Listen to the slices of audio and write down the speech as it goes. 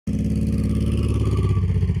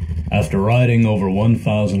After riding over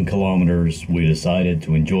 1,000 kilometers, we decided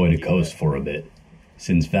to enjoy the coast for a bit,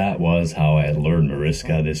 since that was how I had learned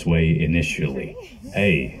Morskie this way initially.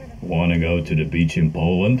 Hey, wanna go to the beach in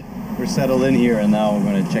Poland? We're settled in here and now we're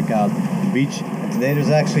gonna check out the beach. And today there's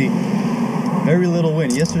actually very little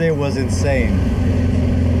wind. Yesterday was insane.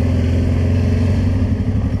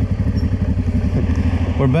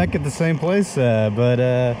 We're back at the same place,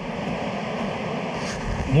 but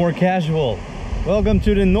more casual. Welcome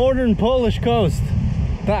to the northern Polish coast.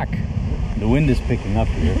 Tak. The wind is picking up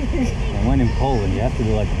here. And when in Poland, you have to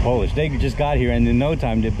do like the Polish. They just got here and in no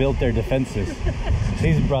time they built their defenses.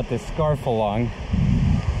 He's brought this scarf along.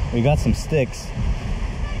 We got some sticks.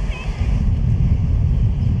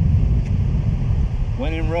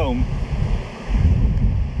 When in Rome.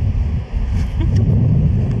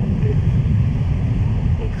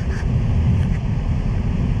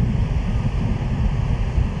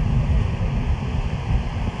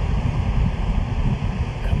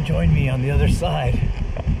 Join me on the other side.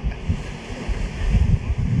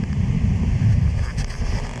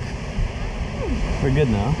 We're good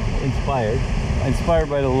now. Inspired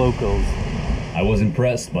by the locals. I was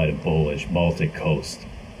impressed by the Polish Baltic coast.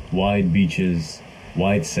 Wide beaches,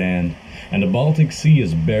 white sand, and the Baltic Sea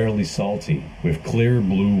is barely salty, with clear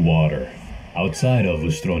blue water. Outside of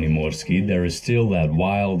Ustronie Morskie, there is still that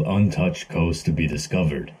wild, untouched coast to be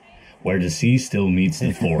discovered, where the sea still meets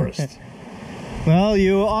the forest. Well,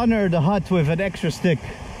 you honored the hut with an extra stick.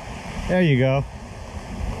 There you go.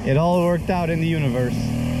 It all worked out in the universe.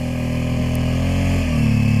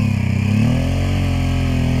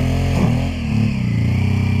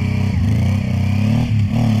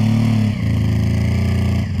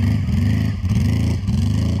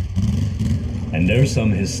 And there's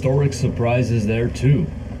some historic surprises there too,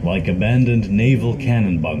 like abandoned naval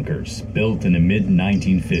cannon bunkers built in the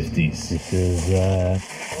mid-1950s. This is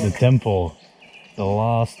the temple. The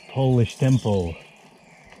lost Polish temple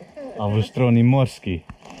of Ustronie Morskie.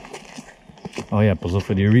 Oh ja, pas op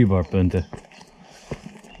voor die rebar punten.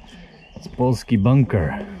 It's Polski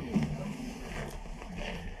bunker.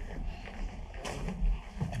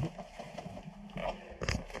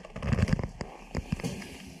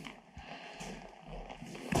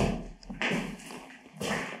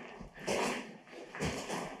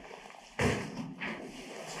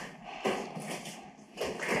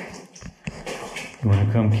 You want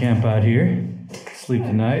to come camp out here? Sleep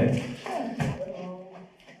tonight?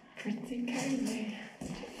 Pretty crazy.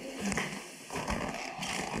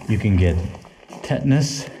 You can get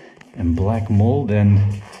tetanus and black mold and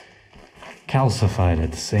calcified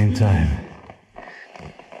at the same time.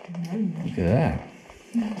 Look at that.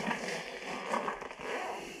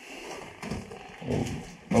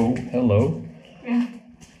 Oh, hello.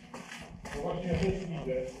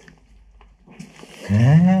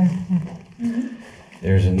 Yeah.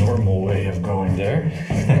 There's a normal way of going there.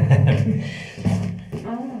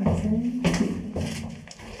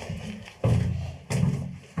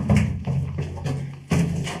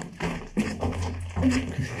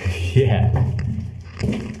 Yeah.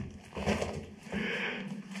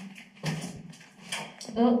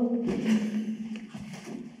 Oh.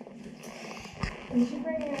 Did you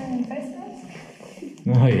bring your face mask?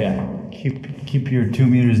 Oh yeah. Keep your 2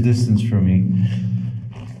 meters distance from me.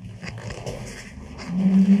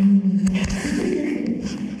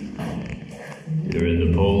 You're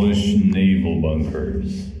in the Polish naval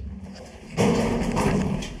bunkers.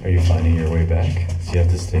 Are you finding your way back? So you have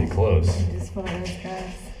to stay close. Just follow those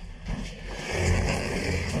guys.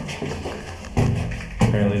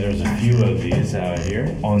 Apparently there's a few of these out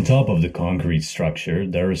here. On top of the concrete structure,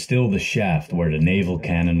 there is still the shaft where the naval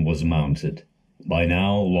cannon was mounted, by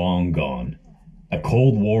now long gone. A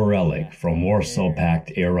Cold War relic from Warsaw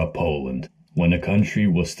Pact era Poland, when the country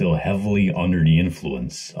was still heavily under the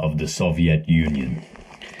influence of the Soviet Union.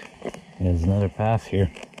 There's another path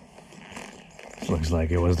here. This looks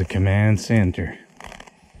like it was the command center.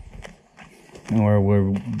 And where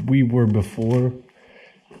we were before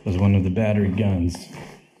was one of the battery guns.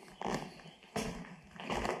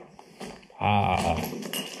 Ah,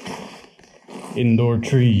 indoor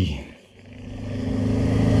tree.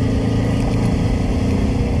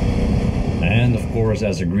 And of course,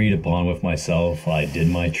 as agreed upon with myself, I did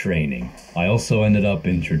my training. I also ended up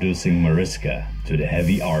introducing Morskie to the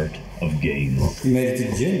heavy art of gains. You made it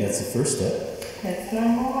to the gym, that's the first step. That's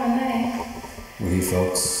number one, eh? What do you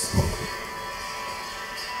folks?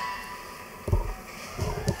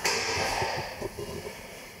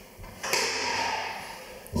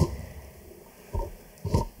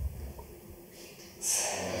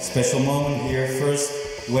 Special moment here.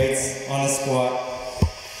 First, weights on a squat.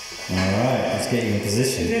 All right, let's get you in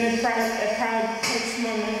position. Then a proud Polish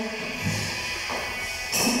moment.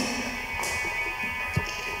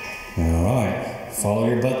 Alright, follow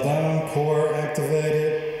your butt down, core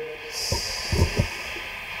activated.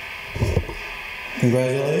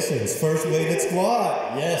 Congratulations, first weighted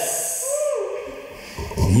squat, yes!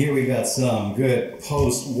 And here we got some good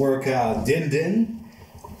post-workout din-din.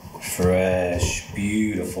 Fresh,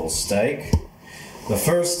 beautiful steak. But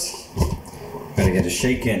first, gotta get a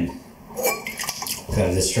shake in.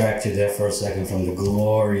 Gotta distract you there for a second from the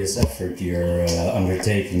glorious effort you're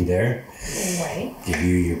undertaking there. Right. Give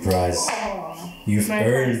you your prize. You've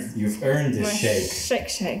earned this shake.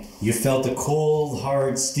 Shake. You felt the cold,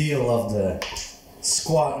 hard steel of the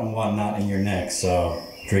squat and whatnot in your neck, so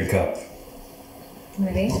drink up.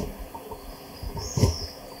 Ready?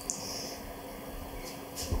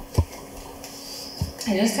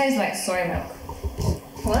 It just tastes like soy milk.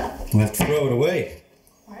 What? We have to throw it away.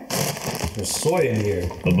 What? There's soy in here.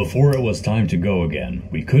 But before it was time to go again,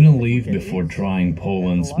 we couldn't leave before trying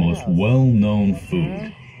Poland's most well-known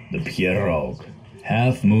food, the pierog.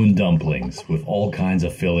 Half-moon dumplings with all kinds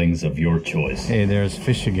of fillings of your choice. Hey, there's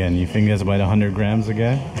fish again. You think that's about 100 grams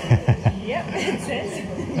again? Yep, it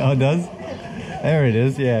says. Oh, it does? There it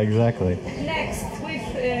is. Yeah, exactly. Next with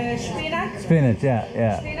spinach. Spinach,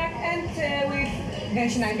 yeah. Spinach and with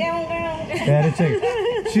gęśna gęga. Yeah, the chicken.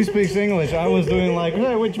 She speaks English. I was doing like,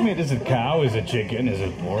 hey, which meat? Is it cow? Is it chicken? Is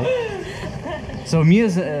it pork? So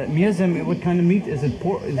mięsem, what kind of meat? Is it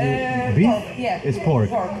pork? Is it beef? Pork, yeah. It's pork.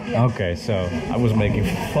 Pork, yeah. Okay, so I was making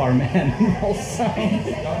farm animal sounds.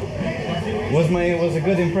 Was a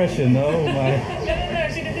good impression, though. No,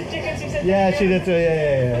 she did the chicken. She said. Yeah, she did too.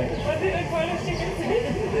 Yeah. What did I call it? Chicken?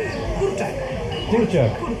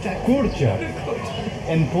 Kurczak. Kurczak.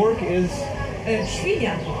 And pork is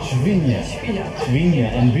Świnia.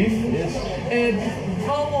 Świnia. And beef is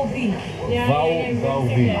Wołowina.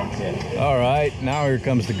 Wołowina. All right, now here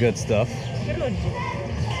comes the good stuff.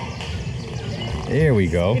 Here we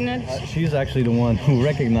go. She's actually the one who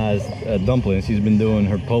recognized dumplings. She's been doing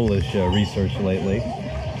her Polish research lately.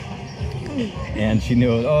 And she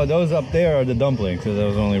knew, oh, those up there are the dumplings, because I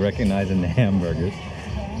was only recognizing the hamburgers.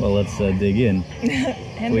 Well, let's dig in.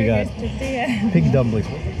 We got pig dumplings.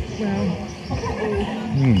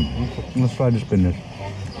 Let's try the spinach.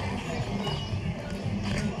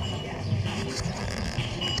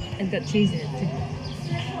 It's got cheese in it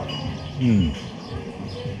too.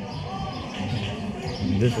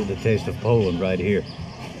 This is the taste of Poland right here.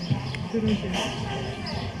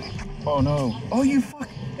 Oh no. Oh, you fuck.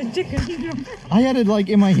 The chicken. I had it like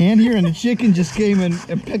in my hand here and the chicken just came and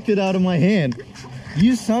picked it out of my hand.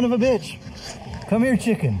 You son of a bitch. Come here,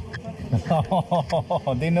 chicken.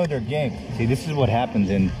 They know their game. See, this is what happens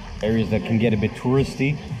in areas that can get a bit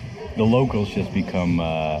touristy. The locals just become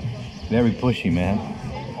very pushy, man.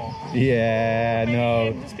 Yeah,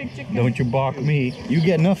 no. Don't you balk me. You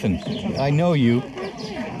get nothing. I know you.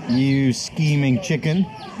 You scheming chicken.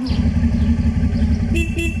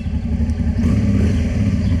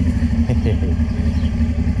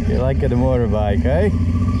 You like the motorbike, eh?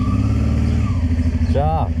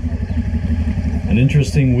 Job. An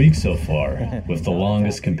interesting week so far, with the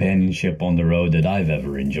longest companionship on the road that I've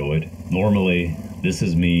ever enjoyed. Normally, this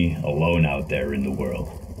is me alone out there in the world,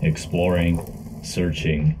 exploring,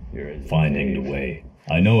 searching, finding the way.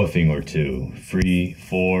 I know a thing or two, 3,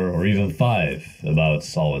 4, or even 5 about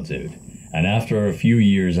solitude. And after a few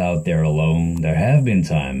years out there alone, there have been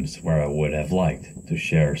times where I would have liked to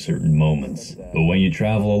share certain moments. But when you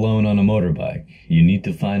travel alone on a motorbike, you need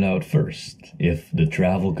to find out first if the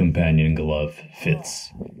travel companion glove fits.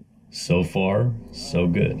 So far, so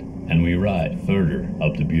good. And we ride further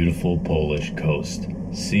up the beautiful Polish coast.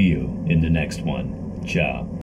 See you in the next one. Ciao.